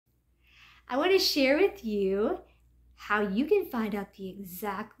I want to share with you how you can find out the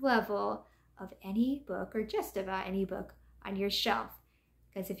exact level of any book or just about any book on your shelf.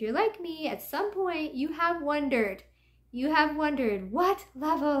 Because if you're like me, at some point you have wondered, what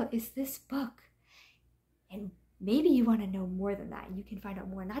level is this book? And maybe you want to know more than that. You can find out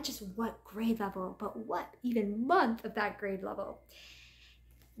more, not just what grade level, but what even month of that grade level.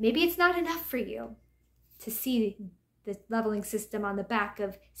 Maybe it's not enough for you to see the leveling system on the back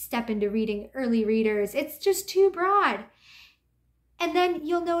of Step Into Reading Early Readers. It's just too broad. And then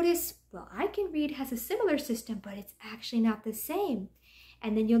you'll notice, well, I Can Read has a similar system, but it's actually not the same.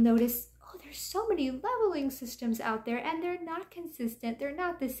 And then you'll notice, oh, there's so many leveling systems out there and they're not consistent, they're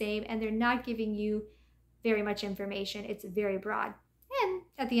not the same, and they're not giving you very much information. It's very broad. And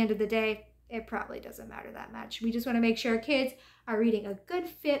at the end of the day, it probably doesn't matter that much. We just want to make sure kids are reading a good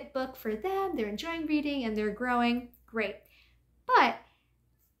fit book for them, they're enjoying reading and they're growing. Great. But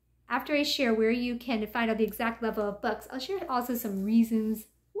after I share where you can find out the exact level of books, I'll share also some reasons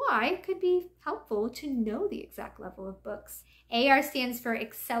why it could be helpful to know the exact level of books. AR stands for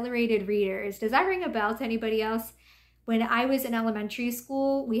Accelerated Readers. Does that ring a bell to anybody else? When I was in elementary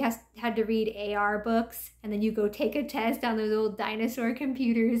school, we had to read AR books, and then you go take a test on those old dinosaur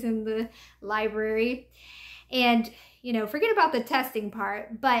computers in the library. And, you know, forget about the testing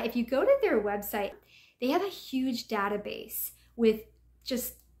part, but if you go to their website, they have a huge database with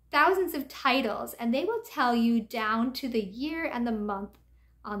just thousands of titles, and they will tell you down to the year and the month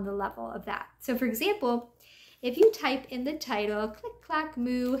on the level of that. So for example, if you type in the title, click, clack,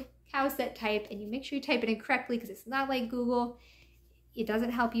 moo, cow set type, and you make sure you type it in correctly because it's not like Google. It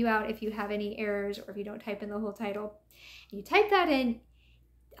doesn't help you out if you have any errors or if you don't type in the whole title. You type that in,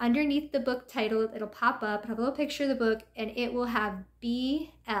 underneath the book title, it'll pop up, have a little picture of the book, and it will have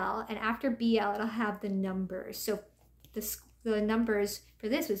BL, and after BL, it'll have the numbers. So the numbers for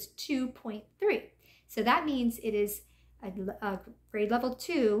this was 2.3. So that means it is a grade level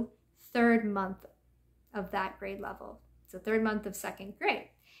 2, third month of that grade level. So third month of second grade.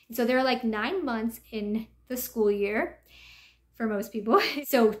 And so there are like 9 months in the school year for most people.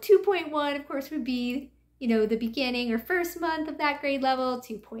 So 2.1, of course, would be, you know, the beginning or first month of that grade level,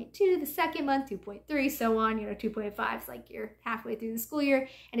 2.2, the second month, 2.3, so on, you know, 2.5 is like you're halfway through the school year,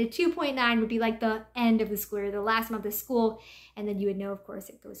 and a 2.9 would be like the end of the school year, the last month of school, and then you would know, of course,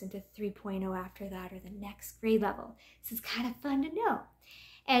 it goes into 3.0 after that, or the next grade level. So it's kind of fun to know.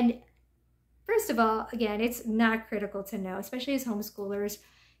 And first of all, again, it's not critical to know, especially as homeschoolers.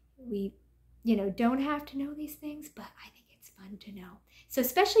 We, you know, don't have to know these things, but I think it's fun to know. So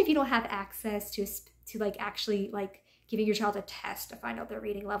especially if you don't have access to like actually like giving your child a test to find out their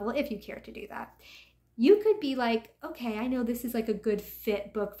reading level, if you care to do that. You could be like, okay, I know this is like a good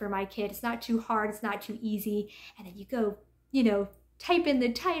fit book for my kid. It's not too hard, it's not too easy. And then you go, you know, type in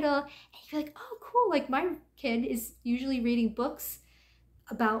the title and you're like, oh, cool. Like my kid is usually reading books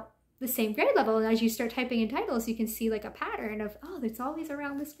about the same grade level. And as you start typing in titles, you can see like a pattern of, oh, it's always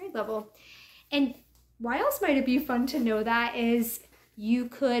around this grade level. And why else might it be fun to know that is you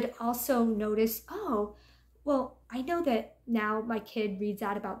could also notice, oh, well, I know that now my kid reads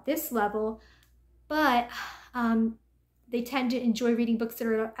at about this level, but they tend to enjoy reading books that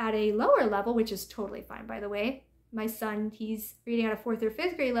are at a lower level, which is totally fine, by the way. My son, he's reading at a 4th or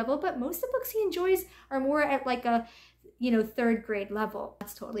 5th grade level, but most of the books he enjoys are more at like a, you know, 3rd grade level.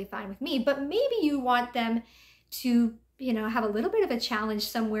 That's totally fine with me, but maybe you want them to, you know, have a little bit of a challenge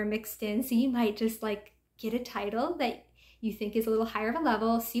somewhere mixed in. So you might just like get a title that you think is a little higher of a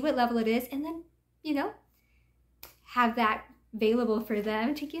level, see what level it is, and then, you know, have that available for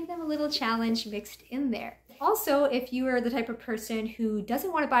them to give them a little challenge mixed in there. Also, if you are the type of person who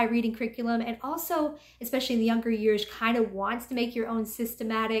doesn't want to buy a reading curriculum and also, especially in the younger years, kind of wants to make your own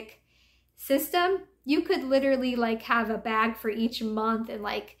systematic system, you could literally like have a bag for each month, and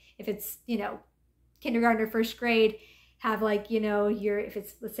like if it's, you know, kindergarten or 1st grade, have like, you know, if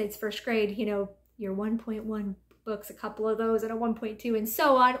it's, let's say it's 1st grade, you know, your 1.1 books, a couple of those, and a 1.2 and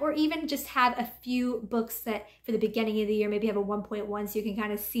so on, or even just have a few books that for the beginning of the year, maybe have a 1.1 so you can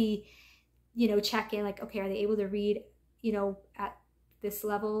kind of see, you know, check in like, okay, are they able to read, you know, at this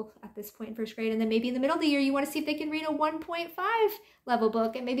level at this point in 1st grade? And then maybe in the middle of the year, you want to see if they can read a 1.5 level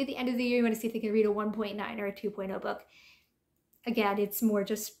book. And maybe at the end of the year, you want to see if they can read a 1.9 or a 2.0 book. Again, it's more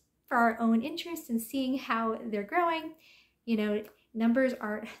just for our own interest in seeing how they're growing. You know, numbers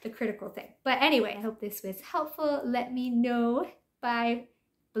aren't the critical thing. But anyway, I hope this was helpful. Let me know by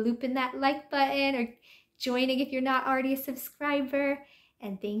blooping that like button or joining if you're not already a subscriber.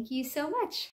 And thank you so much.